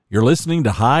You're listening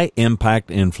to High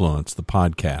Impact Influence, the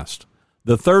podcast.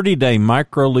 The 30-day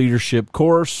micro leadership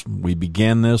course, we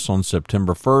began this on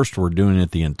September 1st. We're doing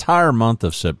it the entire month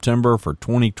of September for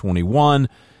 2021.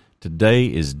 Today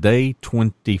is day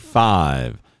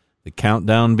 25. The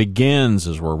countdown begins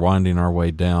as we're winding our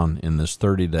way down in this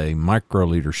 30-day micro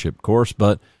leadership course,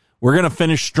 but we're going to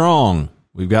finish strong.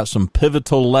 We've got some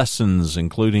pivotal lessons,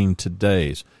 including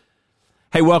today's.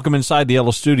 Hey, welcome inside the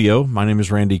Yellow Studio. My name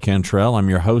is Randy Cantrell. I'm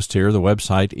your host here. The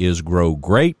website is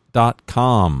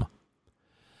growgreat.com.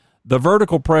 The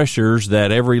vertical pressures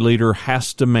that every leader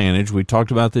has to manage, we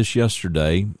talked about this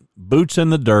yesterday, boots in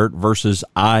the dirt versus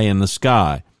eye in the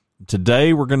sky.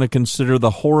 Today, we're going to consider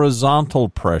the horizontal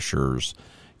pressures,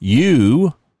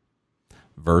 you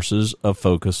versus a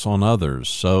focus on others.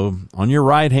 So on your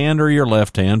right hand or your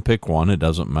left hand, pick one, it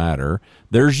doesn't matter.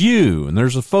 There's you, and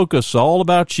there's a focus all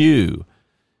about you.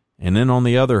 And then on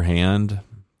the other hand,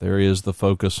 there is the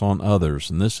focus on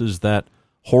others. And this is that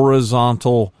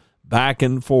horizontal back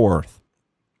and forth.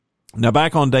 Now,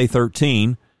 back on day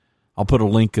 13, I'll put a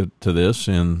link to this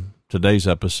in today's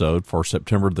episode for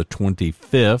September the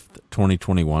 25th,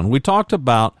 2021. We talked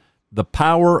about the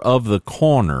power of the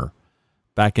corner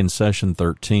back in session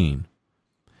 13.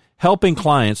 Helping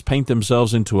clients paint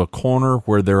themselves into a corner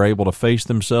where they're able to face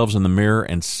themselves in the mirror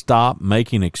and stop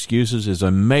making excuses is a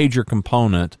major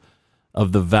component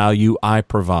of the value I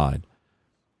provide.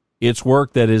 It's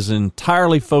work that is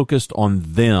entirely focused on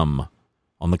them,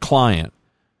 on the client.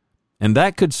 And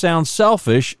that could sound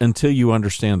selfish until you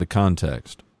understand the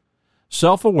context.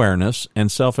 Self-awareness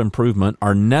and self-improvement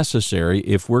are necessary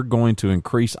if we're going to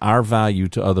increase our value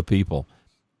to other people.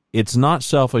 It's not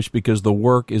selfish because the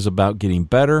work is about getting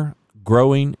better,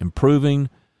 growing, improving,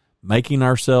 making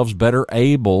ourselves better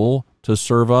able to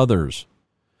serve others.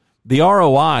 The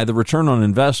ROI, the return on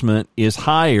investment, is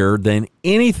higher than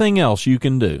anything else you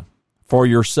can do for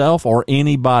yourself or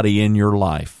anybody in your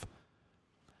life.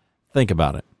 Think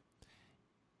about it.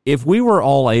 If we were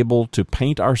all able to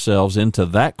paint ourselves into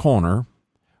that corner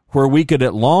where we could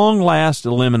at long last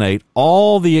eliminate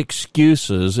all the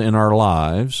excuses in our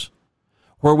lives,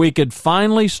 where we could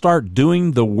finally start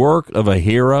doing the work of a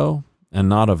hero and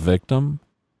not a victim,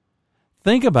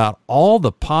 think about all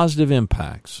the positive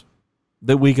impacts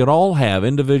that we could all have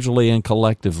individually and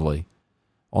collectively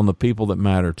on the people that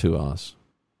matter to us.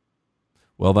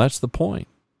 Well, that's the point.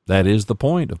 That is the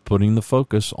point of putting the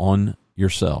focus on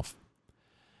yourself.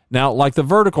 Now, like the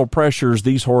vertical pressures,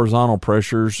 these horizontal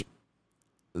pressures,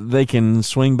 they can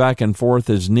swing back and forth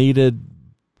as needed,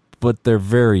 but they're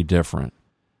very different,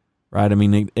 right? I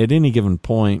mean, at any given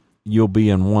point, you'll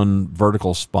be in one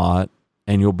vertical spot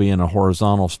and you'll be in a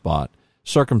horizontal spot.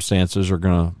 Circumstances are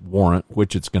going to warrant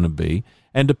which it's going to be.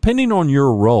 And depending on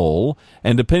your role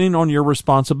and depending on your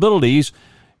responsibilities,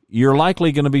 you're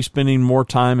likely going to be spending more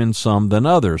time in some than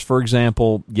others. For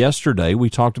example, yesterday we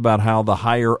talked about how the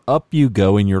higher up you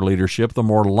go in your leadership, the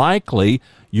more likely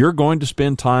you're going to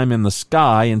spend time in the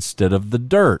sky instead of the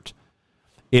dirt.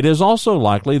 It is also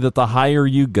likely that the higher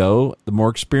you go, the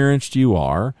more experienced you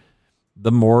are,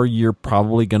 the more you're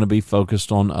probably going to be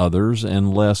focused on others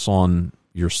and less on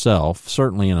yourself,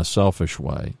 certainly in a selfish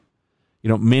way. You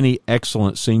know, many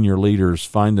excellent senior leaders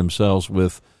find themselves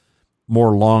with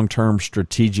more long-term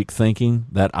strategic thinking,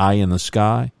 that eye in the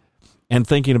sky, and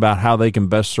thinking about how they can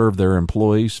best serve their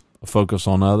employees, focus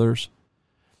on others.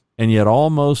 And yet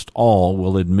almost all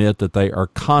will admit that they are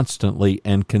constantly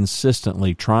and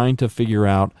consistently trying to figure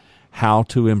out how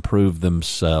to improve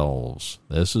themselves.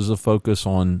 This is a focus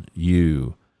on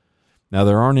you. Now,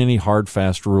 there aren't any hard,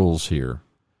 fast rules here.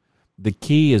 The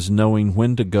key is knowing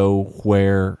when to go,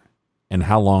 where, and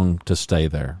how long to stay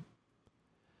there.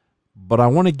 But I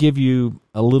want to give you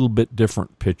a little bit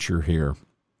different picture here.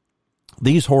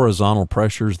 These horizontal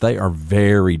pressures, they are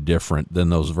very different than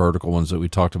those vertical ones that we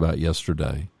talked about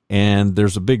yesterday. And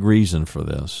there's a big reason for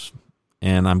this.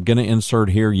 And I'm going to insert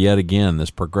here yet again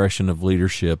this progression of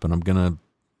leadership, and I'm going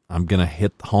to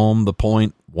hit home the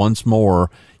point once more: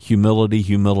 humility,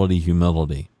 humility,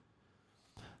 humility.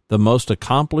 The most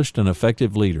accomplished and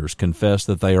effective leaders confess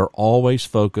that they are always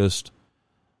focused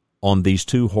on these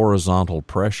two horizontal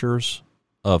pressures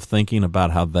of thinking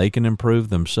about how they can improve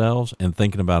themselves and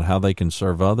thinking about how they can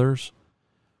serve others.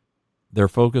 They're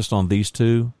focused on these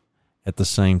two at the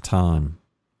same time.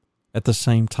 At the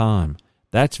same time.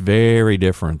 That's very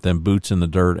different than boots in the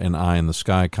dirt and eye in the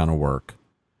sky kind of work.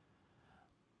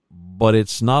 But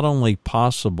it's not only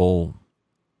possible,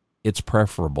 it's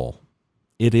preferable.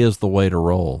 It is the way to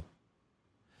roll.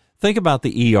 Think about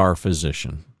the ER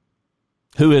physician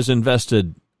who has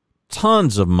invested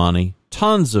tons of money,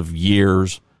 tons of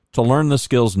years, to learn the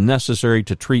skills necessary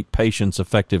to treat patients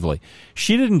effectively.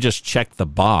 She didn't just check the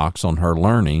box on her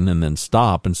learning and then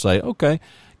stop and say, okay,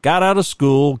 got out of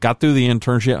school, got through the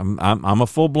internship, I'm a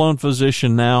full-blown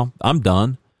physician now, I'm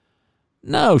done.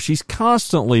 No, she's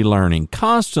constantly learning,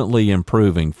 constantly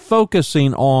improving,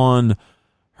 focusing on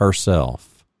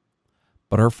herself.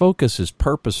 But her focus is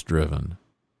purpose-driven.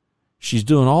 She's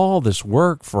doing all this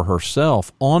work for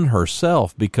herself, on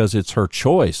herself, because it's her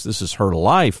choice. This is her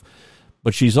life.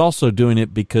 But she's also doing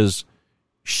it because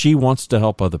she wants to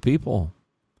help other people.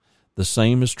 The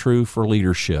same is true for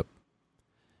leadership.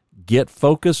 Get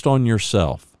focused on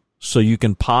yourself so you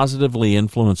can positively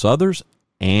influence others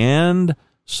and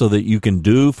so that you can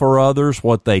do for others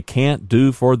what they can't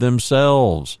do for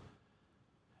themselves.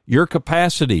 Your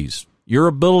capacities, your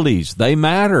abilities, they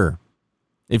matter.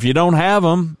 If you don't have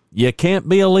them, you can't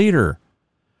be a leader.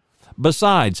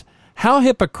 Besides, how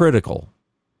hypocritical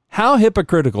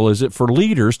is it for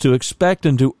leaders to expect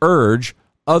and to urge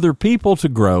other people to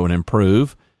grow and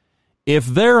improve if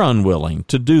they're unwilling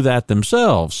to do that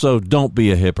themselves? So don't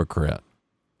be a hypocrite.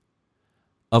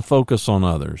 A focus on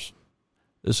others.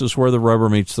 This is where the rubber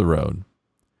meets the road.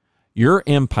 Your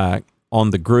impact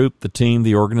on the group, the team,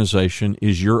 the organization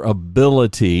is your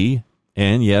ability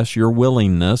and, yes, your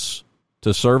willingness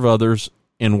to serve others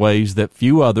in ways that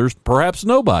few others, perhaps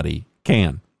nobody,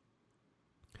 can.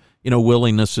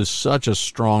 Willingness is such a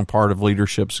strong part of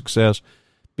leadership success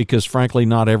because, frankly,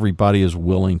 not everybody is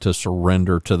willing to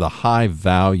surrender to the high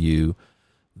value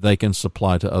they can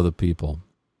supply to other people.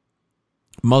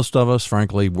 Most of us,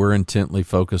 frankly, we're intently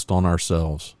focused on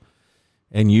ourselves,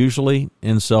 and usually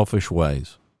in selfish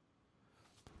ways.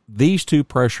 These two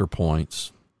pressure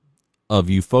points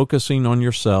of you focusing on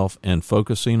yourself and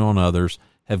focusing on others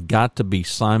have got to be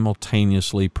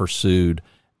simultaneously pursued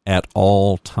at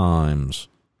all times.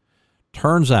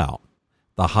 Turns out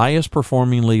the highest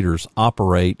performing leaders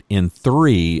operate in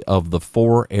 3 of the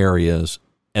 4 areas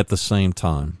at the same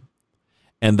time.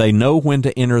 And they know when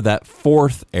to enter that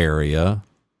 4th area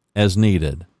as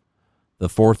needed. The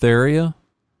 4th area,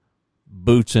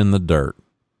 boots in the dirt.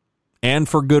 And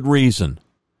for good reason.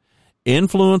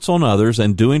 Influence on others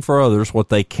and doing for others what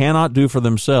they cannot do for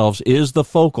themselves is the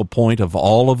focal point of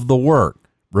all of the work.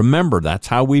 Remember, that's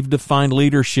how we've defined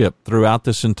leadership throughout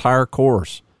this entire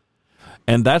course.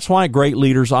 And that's why great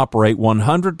leaders operate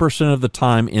 100% of the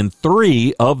time in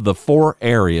 3 of the 4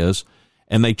 areas,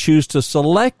 and they choose to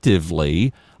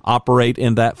selectively operate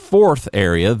in that 4th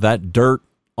area, that dirt,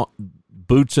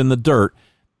 boots in the dirt,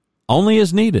 only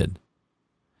as needed.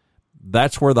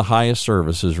 That's where the highest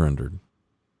service is rendered.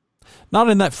 Not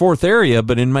in that 4th area,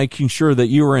 but in making sure that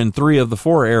you are in 3 of the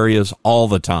 4 areas all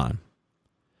the time.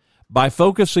 By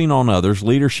focusing on others,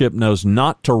 leadership knows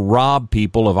not to rob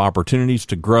people of opportunities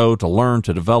to grow, to learn,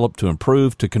 to develop, to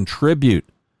improve, to contribute.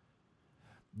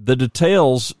 The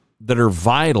details that are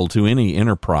vital to any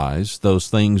enterprise, those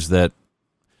things that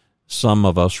some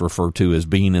of us refer to as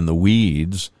being in the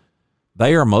weeds,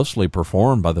 they are mostly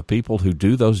performed by the people who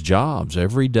do those jobs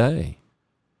every day.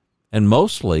 And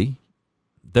mostly,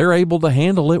 they're able to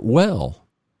handle it well.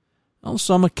 On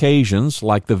some occasions,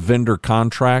 like the vendor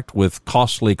contract with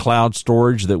costly cloud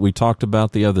storage that we talked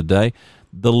about the other day,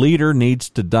 the leader needs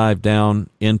to dive down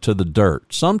into the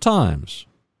dirt sometimes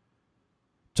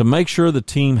to make sure the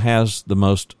team has the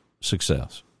most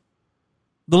success.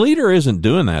 The leader isn't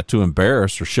doing that to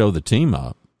embarrass or show the team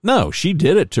up. No, she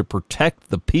did it to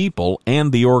protect the people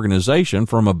and the organization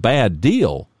from a bad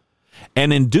deal.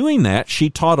 And in doing that, she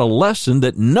taught a lesson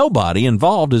that nobody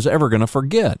involved is ever going to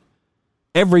forget.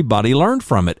 Everybody learned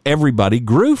from it. Everybody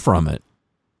grew from it.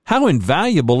 How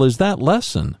invaluable is that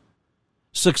lesson?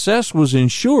 Success was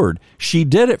ensured. She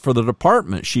did it for the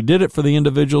department. She did it for the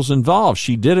individuals involved.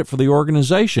 She did it for the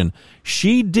organization.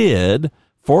 She did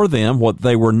for them what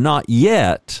they were not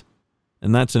yet,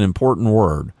 and that's an important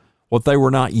word, what they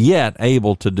were not yet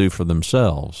able to do for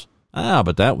themselves.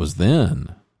 But that was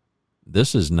then.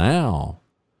 This is now.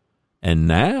 And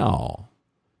now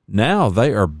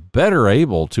they are better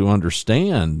able to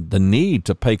understand the need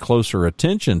to pay closer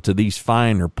attention to these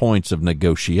finer points of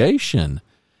negotiation.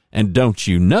 And don't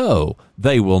you know,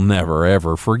 they will never,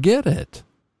 ever forget it.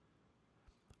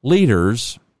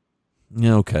 Leaders,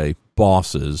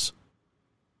 bosses,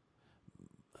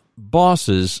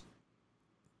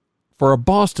 for a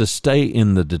boss to stay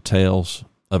in the details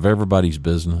of everybody's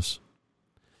business,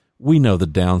 we know the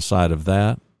downside of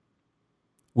that.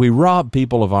 We rob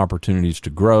people of opportunities to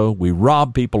grow. We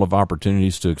rob people of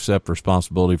opportunities to accept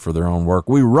responsibility for their own work.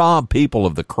 We rob people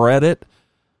of the credit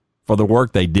for the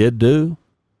work they did do.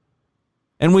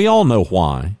 And we all know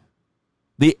why.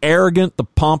 The arrogant, the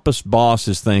pompous boss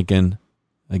is thinking,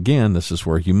 Again, this is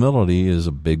where humility is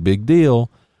a big, big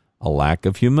deal. A lack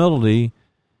of humility,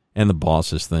 and the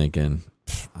boss is thinking,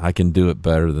 I can do it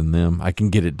better than them. I can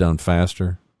get it done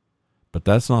faster. But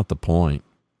that's not the point.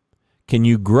 Can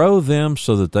you grow them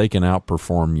so that they can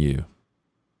outperform you?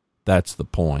 That's the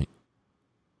point.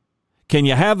 Can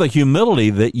you have the humility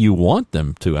that you want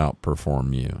them to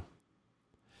outperform you?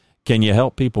 Can you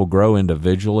help people grow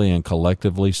individually and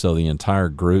collectively so the entire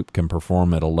group can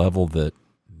perform at a level that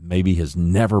maybe has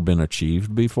never been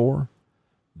achieved before?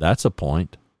 That's a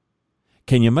point.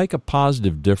 Can you make a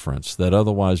positive difference that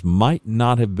otherwise might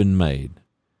not have been made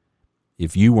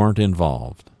if you weren't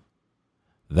involved?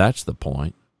 That's the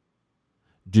point.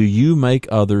 Do you make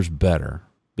others better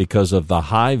because of the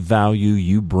high value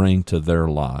you bring to their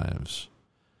lives?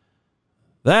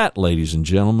 That, ladies and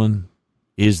gentlemen,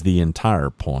 is the entire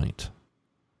point.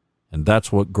 And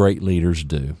that's what great leaders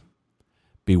do.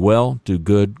 Be well, do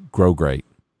good, grow great.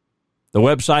 The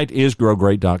website is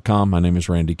growgreat.com. My name is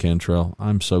Randy Cantrell.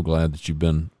 I'm so glad that you've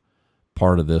been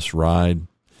part of this ride.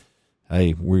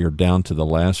 Hey, we are down to the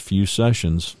last few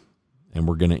sessions, and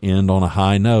we're going to end on a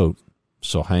high note.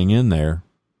 So hang in there.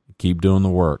 Keep doing the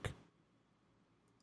work.